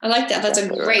 Yeah. I like that. That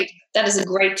is a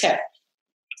great tip.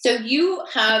 So you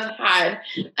have had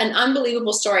an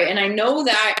unbelievable story. And I know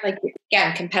that, like,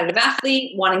 again, competitive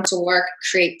athlete, wanting to work,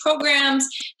 create programs,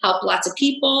 help lots of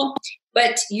people,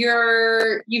 but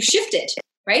you've shifted,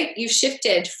 right? You've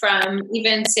shifted from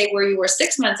even say where you were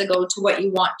 6 months ago to what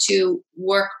you want to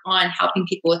work on helping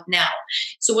people with now.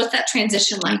 So what's that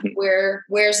transition like? Where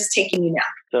is this taking you now?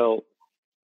 So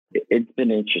it's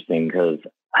been interesting because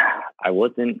I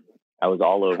was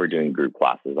all over doing group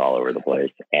classes all over the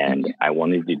place. And I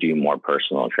wanted to do more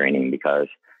personal training because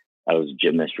I was a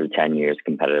gymnast for 10 years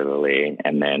competitively.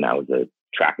 And then I was a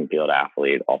track and field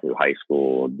athlete all through high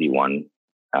school, D1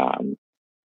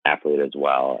 athlete as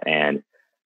well. And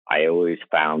I always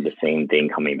found the same thing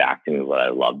coming back to me. What I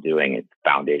love doing is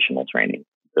foundational training,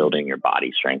 building your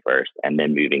body strength first, and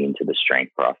then moving into the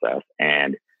strength process.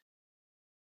 And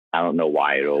I don't know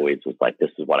why it always was like, this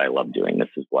is what I love doing. This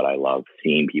is what I love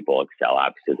seeing people excel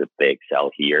at, because if they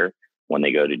excel here, when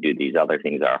they go to do these other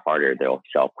things that are harder, they'll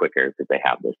excel quicker because they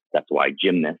have this. That's why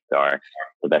gymnasts are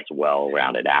the best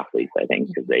well-rounded athletes, I think,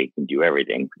 because they can do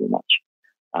everything pretty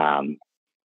much.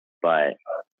 But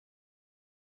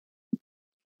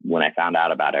when I found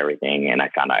out about everything and I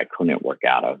found out I couldn't work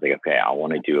out, I was like, okay, I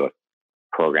want to do a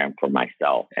program for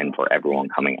myself and for everyone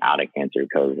coming out of cancer,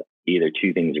 because either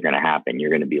two things are going to happen. You're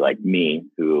going to be like me,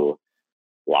 who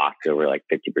lost over like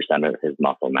 50% of his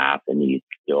muscle mass and he's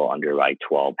still under like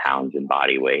 12 pounds in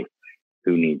body weight,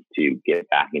 who needs to get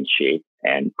back in shape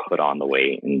and put on the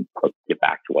weight and get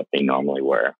back to what they normally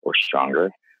were or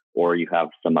stronger. Or you have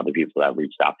some other people that have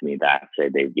reached out to me that say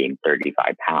they've gained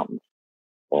 35 pounds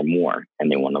or more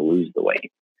and they want to lose the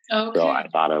weight. Okay. So I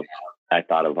thought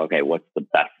of, okay, what's the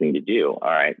best thing to do? All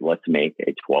right, let's make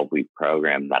a 12-week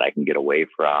program that I can get away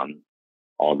from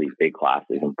all these big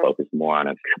classes and focus more on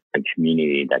a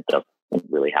community that doesn't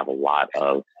really have a lot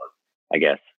of, I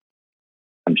guess,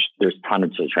 there's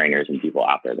tons of trainers and people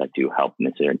out there that do help in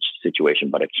this situation,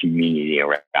 but a community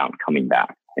around coming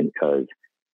back. And because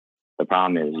the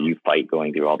problem is you fight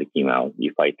going through all the chemo,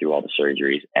 you fight through all the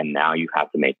surgeries, and now you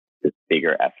have to make this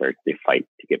bigger effort to fight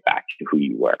to get back to who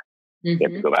you were. You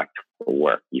have to go back to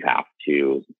work. You have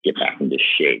to get back into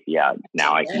shape. Yeah,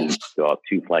 now I can go up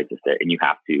 2 flights of stairs, and you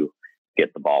have to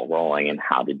get the ball rolling and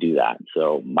how to do that.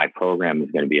 So my program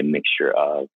is going to be a mixture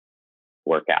of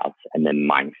workouts and then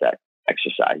mindset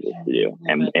exercises to do,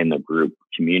 and in the group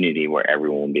community where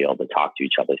everyone will be able to talk to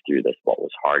each other through this, what was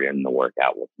hard in the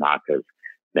workout, what's not, because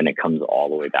then it comes all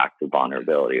the way back to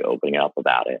vulnerability, opening up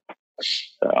about it.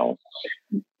 So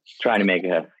trying to make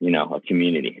a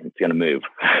community. It's going to move.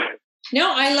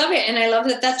 No, I love it. And I love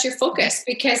that that's your focus,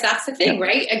 because that's the thing,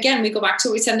 right? Again, we go back to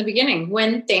what we said in the beginning.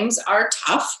 When things are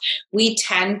tough, we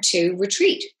tend to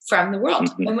retreat from the world.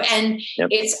 And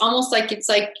it's almost like,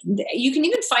 you can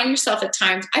even find yourself at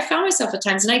times. I found myself at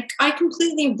times, and I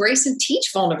completely embrace and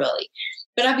teach vulnerability.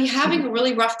 But I'd be having a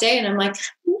really rough day and I'm like,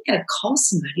 I'm going to call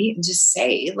somebody and just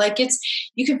say, like,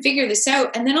 you can figure this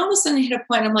out. And then all of a sudden I hit a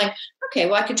point, I'm like, okay,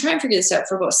 well, I could try and figure this out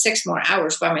for about 6 more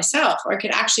hours by myself, or I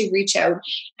could actually reach out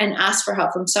and ask for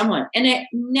help from someone. And it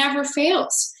never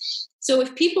fails. So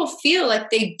if people feel like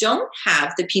they don't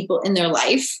have the people in their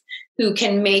life who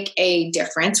can make a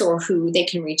difference or who they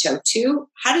can reach out to,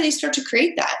 how do they start to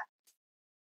create that?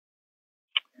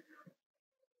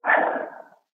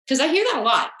 Because I hear that a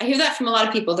lot. I hear that from a lot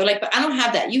of people. They're like, but I don't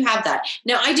have that. You have that.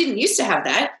 Now, I didn't used to have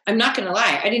that. I'm not going to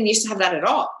lie. I didn't used to have that at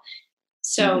all.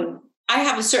 So I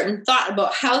have a certain thought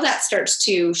about how that starts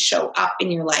to show up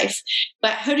in your life.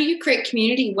 But how do you create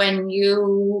community when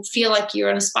you feel like you're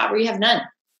in a spot where you have none?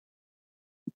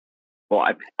 Well,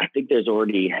 I think there's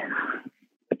already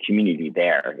a community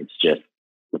there. It's just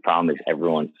the problem is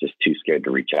everyone's just too scared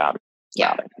to reach out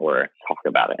about it or talk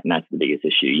about it. And that's the biggest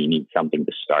issue. You need something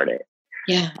to start it.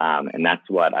 Yeah. And that's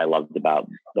what I loved about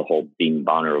the whole being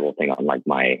vulnerable thing on like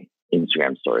my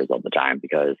Instagram stories all the time,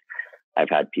 because I've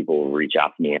had people reach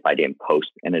out to me if I didn't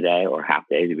post in a day or half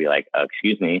day to be like,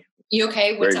 excuse me, you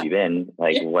okay? Where have you been?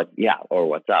 Like or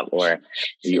what's up? Or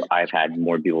I've had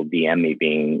more people DM me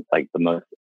being like the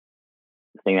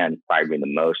thing that inspired me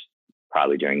the most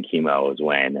probably during chemo was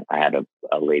when I had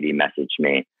a lady message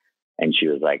me and she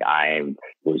was like, I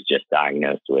was just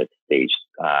diagnosed with stage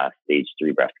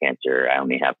 3 breast cancer. I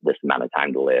only have this amount of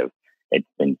time to live. It's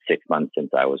been 6 months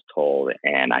since I was told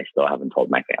and I still haven't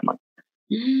told my family.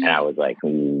 And I was like, I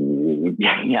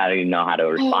didn't know how to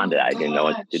respond to that. I didn't know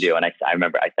what to do. And I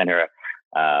remember I sent her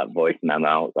a voice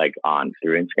memo like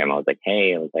through Instagram. I was like,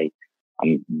 hey,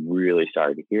 I'm really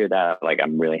sorry to hear that. Like,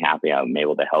 I'm really happy I'm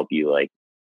able to help you like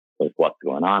with what's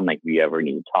going on. Like, if you ever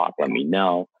need to talk, let me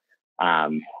know.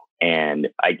 And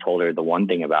I told her the one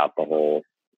thing about the whole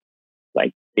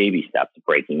like baby steps,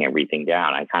 breaking everything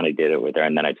down. I kind of did it with her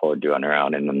and then I told her to do it on her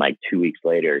own. And then like 2 weeks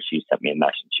later, she sent me a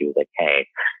message. She was like, hey,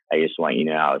 I just want you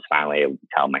to know I was finally able to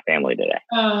tell my family today.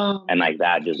 Oh. And like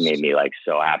that just made me like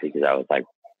so happy because I was like,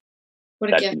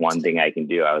 that's one thing I can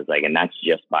do. I was like, and that's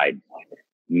just by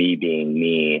me being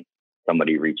me.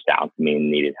 Somebody reached out to me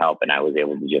and needed help. And I was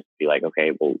able to just be like,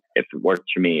 okay, well, if it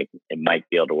works for me, it might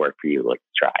be able to work for you. Let's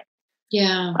try.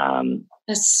 Yeah.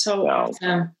 That's so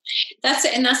awesome. That's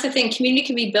the thing. Community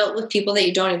can be built with people that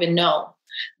you don't even know.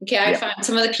 Okay. I found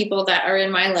some of the people that are in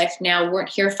my life now weren't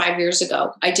here 5 years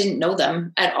ago. I didn't know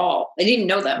them at all. I didn't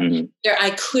know them. Mm-hmm.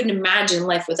 I couldn't imagine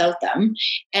life without them.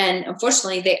 And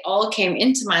unfortunately, they all came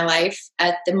into my life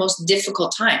at the most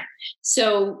difficult time.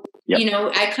 So, you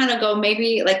know, I kind of go,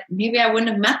 maybe I wouldn't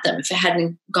have met them if I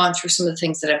hadn't gone through some of the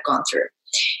things that I've gone through.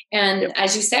 And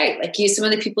as you say, like some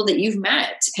of the people that you've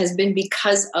met has been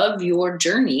because of your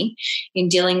journey in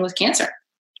dealing with cancer.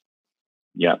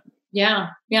 Yeah.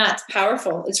 Yeah. Yeah. It's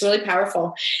powerful. It's really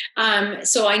powerful.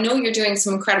 So I know you're doing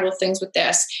some incredible things with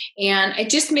this, and it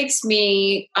just makes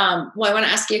me, I want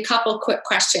to ask you a couple quick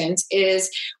questions is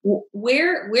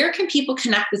where can people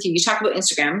connect with you? You talk about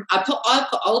Instagram. I'll put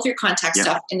all of your contact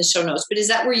stuff in the show notes, but is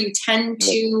that where you tend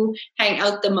to hang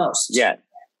out the most? Yeah.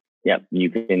 Yep. You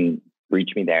can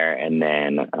reach me there, and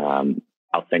then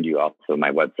I'll send you also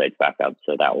my website's back up,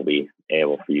 so that will be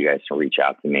able for you guys to reach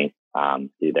out to me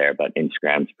through there. But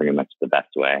Instagram's pretty much the best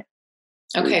way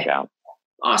to reach out.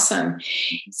 Awesome.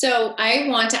 So I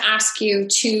want to ask you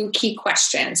 2 key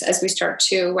questions as we start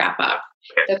to wrap up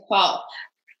the call.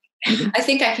 I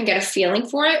think I can get a feeling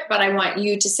for it, but I want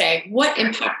you to say, what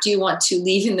impact do you want to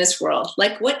leave in this world?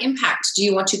 Like, what impact do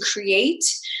you want to create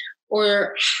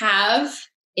or have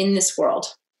in this world?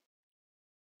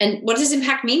 And what does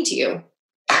impact mean to you?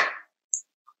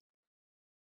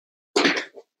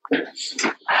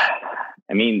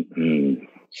 I mean,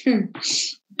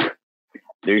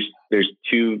 there's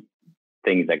 2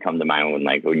 things that come to mind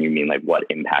when you mean like what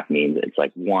impact means. It's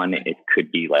like, one, it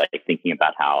could be like thinking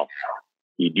about how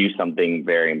you do something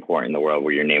very important in the world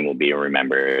where your name will be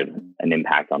remembered, an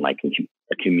impact on like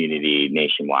a community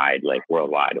nationwide, like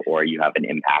worldwide, or you have an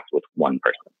impact with one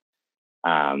person.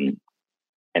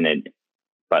 And then,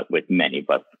 but with many,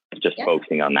 but just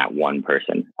focusing on that one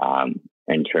person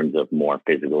in terms of more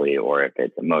physically, or if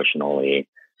it's emotionally,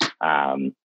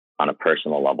 on a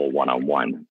personal level,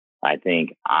 one-on-one. I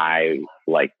think I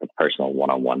like the personal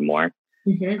one-on-one more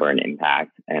for an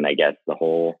impact. And I guess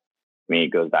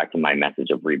it goes back to my message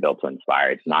of Rebuilt to Inspire.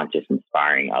 It's not just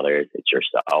inspiring others, it's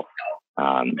yourself,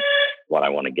 what I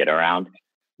want to get around.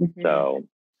 So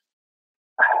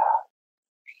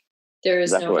there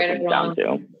is no right or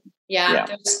wrong.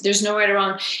 Yeah. There's no right or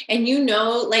wrong. And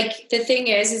like the thing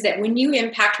is that when you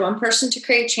impact one person to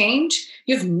create change,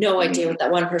 you have no idea what that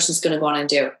one person's going to go on and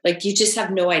do. Like, you just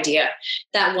have no idea.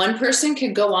 That one person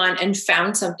could go on and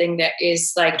found something that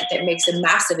is like, that makes a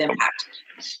massive impact.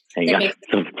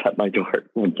 At my door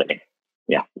one day.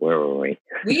 Yeah. Where were we?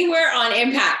 We were on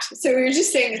impact. So we were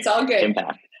just saying it's all good.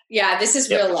 Impact. Yeah, this is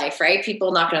real life, right?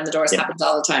 People knocking on the doors happens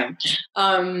all the time.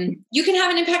 You can have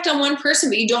an impact on one person,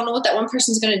 but you don't know what that one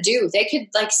person's going to do. They could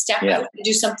like step out and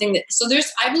do something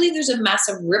I believe there's a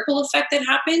massive ripple effect that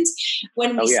happens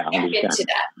when we step 100%. Into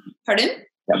that. Pardon?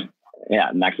 Yeah,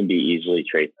 and that can be easily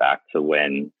traced back to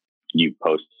when you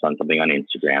post on something on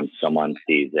Instagram, someone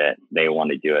sees it, they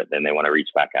want to do it, then they want to reach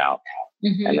back out.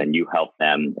 Mm-hmm. And then you help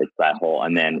them. It's that whole,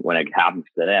 and then when it happens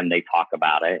to them, they talk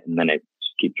about it, and then it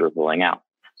just keeps rippling out.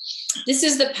 This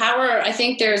is the power. I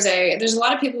think there's a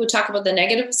lot of people who talk about the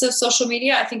negatives of social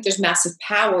media. I think there's massive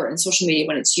power in social media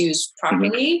when it's used properly.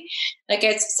 Mm-hmm. Like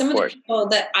it's some of the people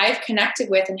that I've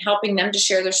connected with and helping them to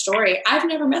share their story. I've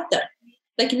never met them.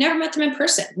 Like never met them in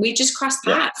person. We just crossed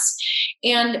paths.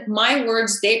 And my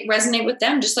words, they resonate with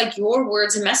them, just like your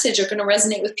words and message are going to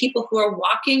resonate with people who are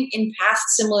walking in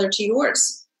paths similar to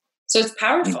yours. So it's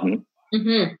powerful. Mm-hmm.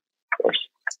 Mm-hmm. Of course.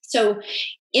 So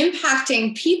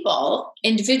impacting people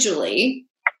individually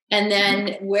and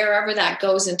then wherever that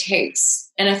goes and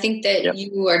takes. And I think that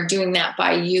you are doing that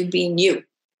by you being you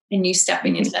and you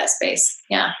stepping into that space.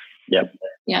 Yeah. Yep.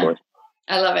 Yeah.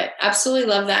 I love it. Absolutely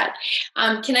love that.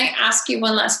 Can I ask you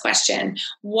one last question?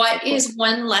 What is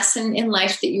one lesson in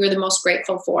life that you're the most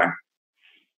grateful for?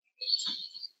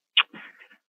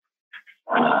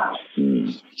 I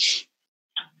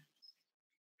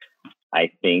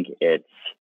think it's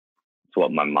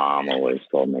what my mom always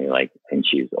told me, like, and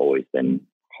she's always been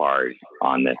hard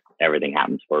on this. Everything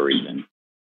happens for a reason.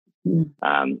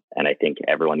 And I think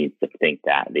everyone needs to think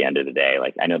that at the end of the day.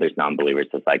 Like, I know there's non-believers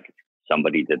that's like,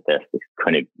 somebody did this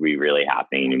couldn't be really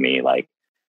happening to me. Like,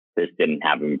 this didn't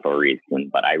happen for a reason.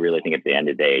 But I really think at the end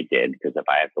of the day, it did. Because if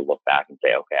I have to look back and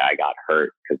say, okay, I got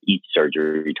hurt because each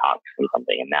surgery taught me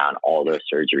something. And now all those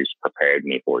surgeries prepared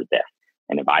me for this.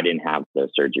 And if I didn't have those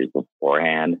surgeries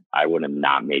beforehand, I would have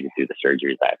not made it through the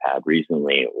surgeries I've had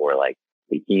recently, or like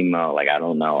the chemo. Like, I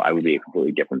don't know, I would be a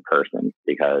completely different person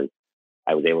because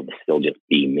I was able to still just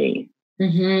be me.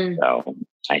 Mm-hmm. So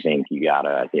I think you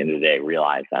gotta, at the end of the day,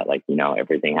 realize that, like, you know,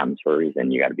 everything happens for a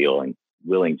reason. You got to be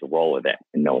willing to roll with it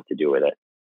and know what to do with it.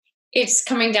 It's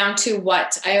coming down to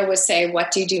what I always say,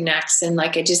 what do you do next? And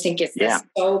like, I just think it's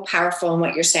so powerful in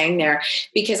what you're saying there,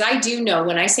 because I do know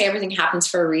when I say everything happens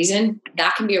for a reason,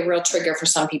 that can be a real trigger for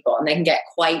some people and they can get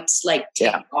quite like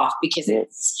taken off because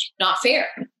it's not fair.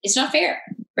 It's not fair,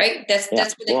 right? That's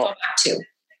what they go back to.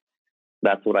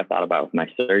 That's what I thought about with my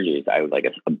surgeries. I was like,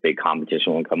 a big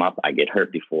competition will come up. I get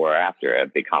hurt before or after. A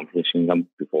big competition comes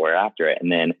before or after it.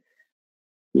 And then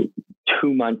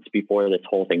 2 months before this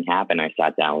whole thing happened, I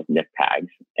sat down with Nick Tags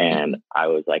and I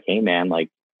was like, hey man, like,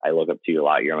 I look up to you a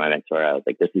lot. You're my mentor. I was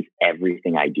like, this is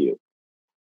everything I do.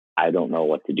 I don't know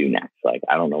what to do next. Like,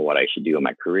 I don't know what I should do in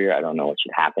my career. I don't know what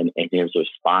should happen. And he was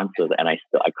responsive. And I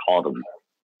called him.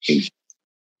 He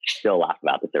still laugh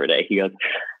about this every day. He goes,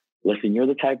 listen, you're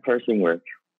the type of person where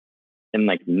in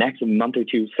like next month or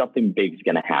two, something big's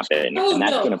going to happen. And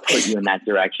that's going to put you in that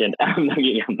direction. I'm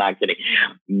not kidding.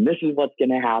 This is what's going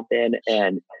to happen.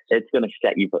 And it's going to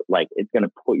set you, like, it's going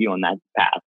to put you on that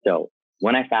path. So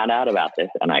when I found out about this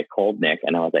and I called Nick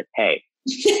and I was like, hey,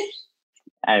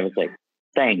 I was like,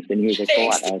 thanks. And he was like,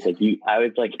 what? I was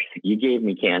like, you gave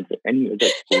me cancer. And he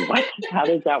was like, what? How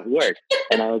does that work?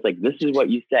 And I was like, this is what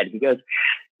you said.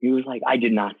 He was like, I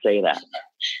did not say that.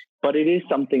 But it is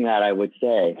something that I would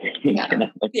say.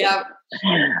 Yeah.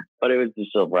 But it was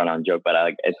just a run-on joke. But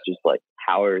it's just like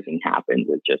how everything happens.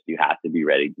 It's just, you have to be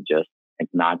ready to just,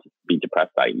 it's not just be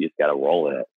depressed by it. You just got to roll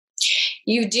with it.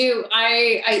 You do.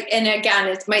 And again,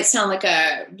 it might sound like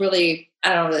a really,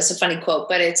 I don't know, it's a funny quote,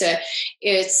 but it's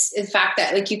the fact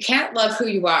that like, you can't love who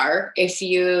you are if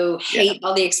you hate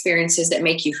all the experiences that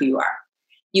make you who you are.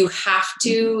 You have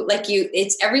to,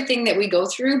 it's everything that we go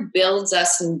through builds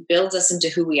us into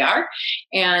who we are.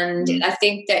 And I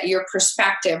think that your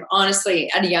perspective,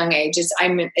 honestly, at a young age,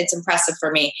 it's impressive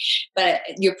for me, but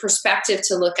your perspective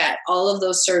to look at all of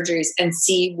those surgeries and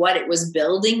see what it was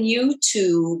building you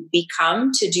to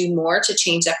become, to do more, to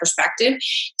change that perspective,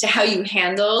 to how you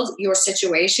handled your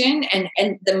situation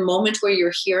and the moment where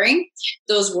you're hearing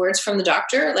those words from the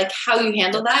doctor, like how you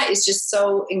handle that is just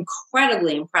so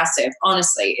incredibly impressive,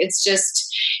 honestly. It's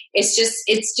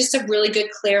just a really good,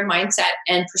 clear mindset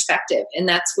and perspective. And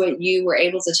that's what you were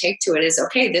able to take to it is,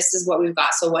 okay, this is what we've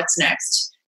got. So what's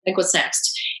next? Like, what's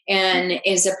next? And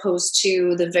as opposed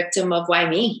to the victim of why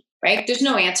me, right? There's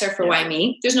no answer for why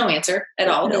me. There's no answer at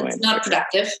all. It's not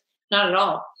productive, not at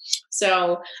all.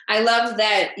 So I love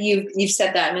that you've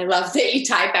said that. And I love that you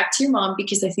tie it back to your mom,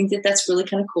 because I think that that's really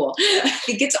kind of cool. I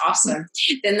think it's awesome.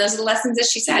 Then those are the lessons that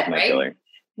she said, right? Killer.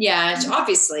 Yeah,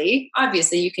 obviously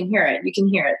you can hear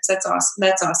it. So that's awesome.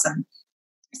 That's awesome.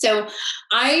 So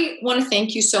I want to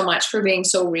thank you so much for being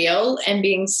so real and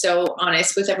being so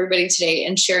honest with everybody today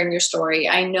and sharing your story.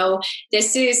 I know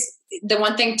this is the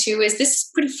one thing too, is this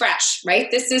is pretty fresh, right?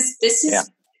 This is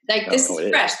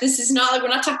fresh. This is not like, we're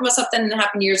not talking about something that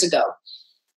happened years ago.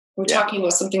 We're talking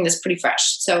about something that's pretty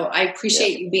fresh. So I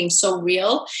appreciate you being so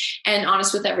real and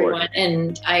honest with everyone.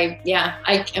 And I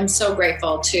am so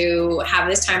grateful to have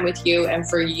this time with you and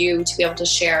for you to be able to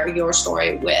share your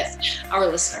story with our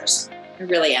listeners. I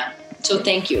really am. So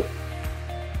thank you.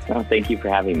 Oh, thank you for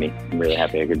having me. I'm really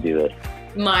happy I could do this.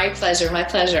 My pleasure. My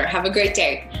pleasure. Have a great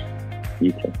day.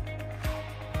 You too.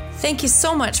 Thank you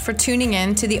so much for tuning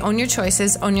in to the Own Your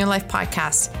Choices, Own Your Life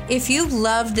podcast. If you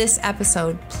loved this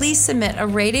episode, please submit a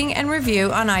rating and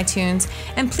review on iTunes,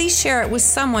 and please share it with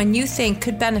someone you think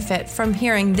could benefit from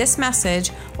hearing this message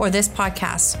or this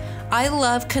podcast. I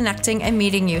love connecting and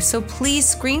meeting you, so please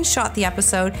screenshot the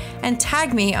episode and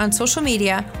tag me on social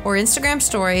media or Instagram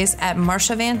stories at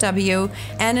Marsha Van W.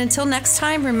 And until next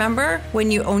time, remember, when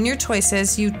you own your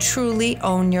choices, you truly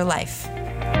own your life.